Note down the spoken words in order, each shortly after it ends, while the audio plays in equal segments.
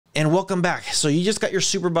And welcome back. So you just got your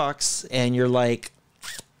Superbox and you're like,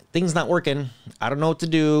 things not working. I don't know what to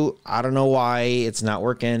do. I don't know why it's not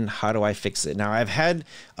working. How do I fix it? Now, I've had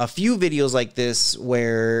a few videos like this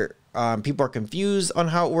where people are confused on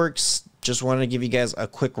how it works. Just wanted to give you guys a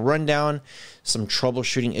quick rundown, some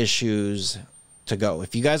troubleshooting issues to go.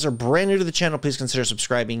 If you guys are brand new to the channel, please consider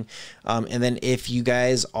subscribing. And then if you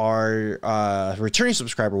guys are a returning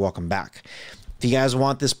subscriber, welcome back. If you guys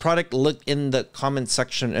want this product, look in the comment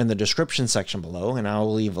section and the description section below, and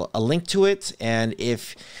I'll leave a link to it. And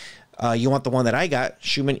if you want the one that I got,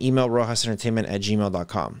 shoot me an email,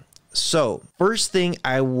 rohasentertainment@gmail.com. So first thing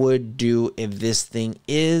I would do if this thing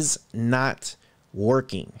is not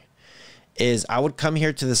working is I would come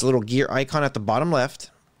here to this little gear icon at the bottom left,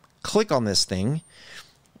 click on this thing,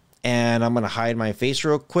 and I'm going to hide my face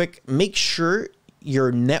real quick. Make sure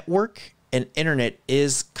your network and internet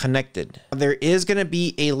is connected. There is going to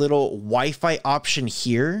be a little Wi-Fi option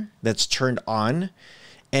here that's turned on.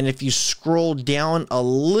 And if you scroll down a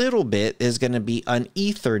little bit, there's going to be an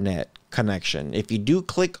Ethernet connection. If you do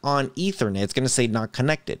click on Ethernet, it's going to say not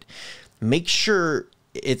connected. Make sure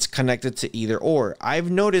it's connected to either or. I've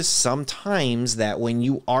noticed sometimes that when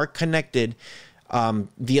you are connected via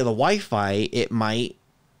the Wi-Fi, it might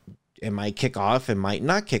kick off, it might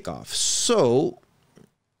not kick off. So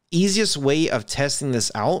easiest way of testing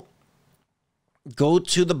this out, go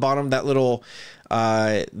to the bottom, that little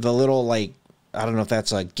the little, like, I don't know if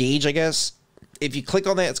that's a gauge, I guess. If you click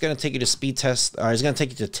on that, it's going to take you to speed test, or it's going to take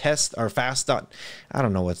you to test or I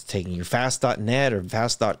don't know what's taking you, fast.net or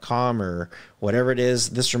fast.com or whatever it is.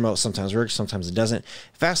 This remote sometimes works, sometimes it doesn't.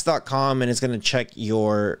 Fast.com, and it's going to check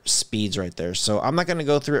your speeds right there. So I'm not going to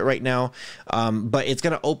go through it right now, but it's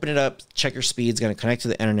going to open it up, check your speeds, going to connect to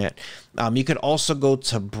the internet. You could also go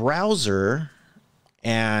to browser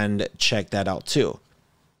and check that out too.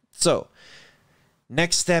 So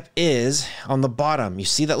next step is on the bottom. You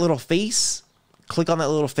see that little face? Click on that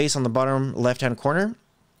little face on the bottom left-hand corner,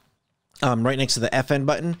 right next to the FN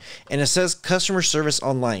button, and it says customer service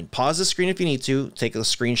online. Pause the screen if you need to, take a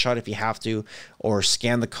screenshot if you have to, or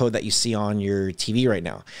scan the code that you see on your TV right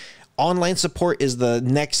now. Online support is the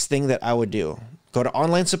next thing that I would do. Go to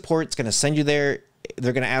online support. It's going to send you there.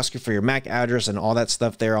 They're going to ask you for your MAC address and all that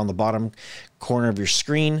stuff there on the bottom corner of your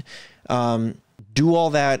screen. Do all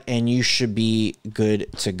that and you should be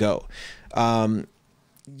good to go.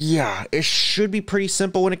 Yeah, it should be pretty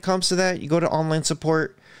simple when it comes to that. You go to online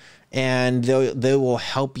support and they will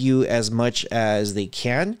help you as much as they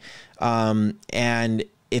can. And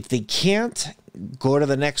if they can't, go to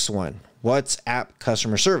the next one. WhatsApp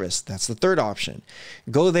customer service. That's the third option.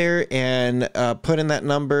 Go there and put in that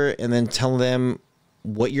number and then tell them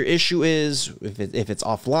what your issue is, if it's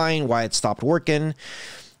offline, why it stopped working.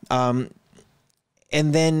 And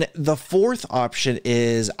then the fourth option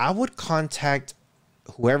is I would contact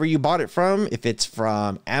whoever you bought it from. If it's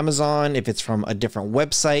from Amazon, if it's from a different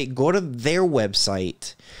website, go to their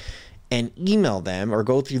website and email them or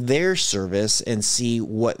go through their service and see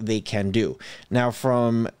what they can do. Now,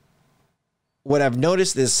 from what I've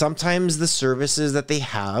noticed is sometimes the services that they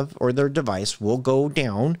have or their device will go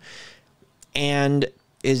down, and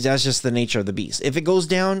that's just the nature of the beast. If it goes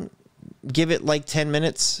down, give it like 10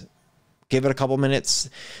 minutes, give it a couple minutes,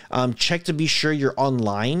 check to be sure you're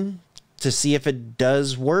online to see if it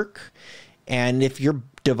does work. And if your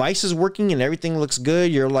device is working and everything looks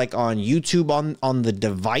good, you're like on YouTube on the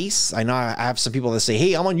device. I know I have some people that say,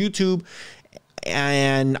 hey, I'm on YouTube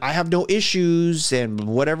and I have no issues and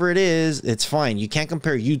whatever it is, it's fine. You can't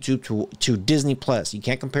compare YouTube to Disney Plus. You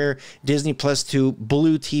can't compare Disney Plus to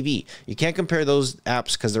Blue TV. You can't compare those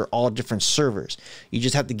apps because they're all different servers. You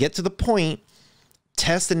just have to get to the point,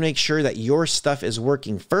 test and make sure that your stuff is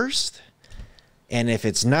working first. And if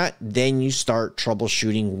it's not, then you start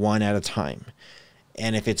troubleshooting one at a time.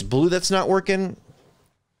 And if it's Blue that's not working,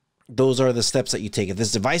 those are the steps that you take. If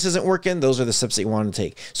this device isn't working, those are the steps that you want to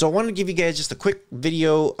take. So I wanted to give you guys just a quick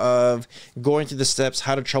video of going through the steps,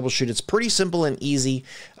 how to troubleshoot. It's pretty simple and easy.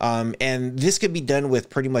 And this could be done with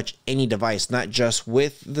pretty much any device, not just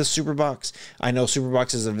with the Superbox. I know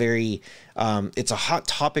Superbox is a very, it's a hot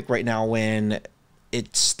topic right now when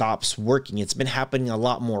it stops working. It's been happening a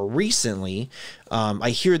lot more recently. I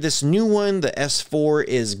hear this new one, the S4,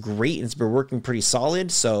 is great and it's been working pretty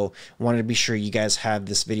solid. So wanted to be sure you guys have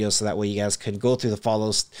this video so that way you guys could go through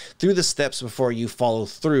the steps before you follow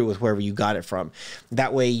through with wherever you got it from.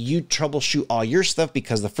 That way you troubleshoot all your stuff,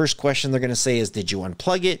 because the first question they're going to say is, did you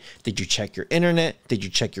unplug it? Did you check your internet? Did you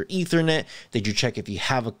check your Ethernet? Did you check if you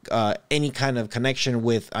have any kind of connection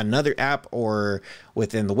with another app or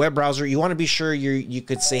within the web browser? You want to be sure you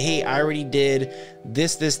could say, hey, I already did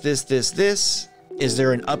this, Is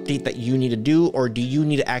there an update that you need to do, or do you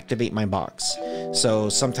need to activate my box? So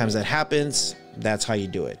sometimes that happens. That's how you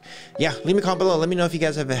do it. Yeah, leave me a comment below. Let me know if you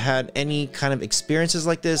guys have had any kind of experiences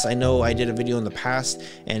like this. I know I did a video in the past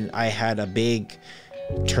and I had a big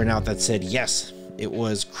turnout that said, yes, it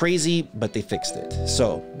was crazy, but they fixed it.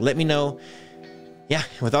 So let me know. Yeah,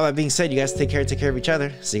 with all that being said, you guys take care of each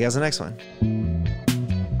other. See you guys in the next one.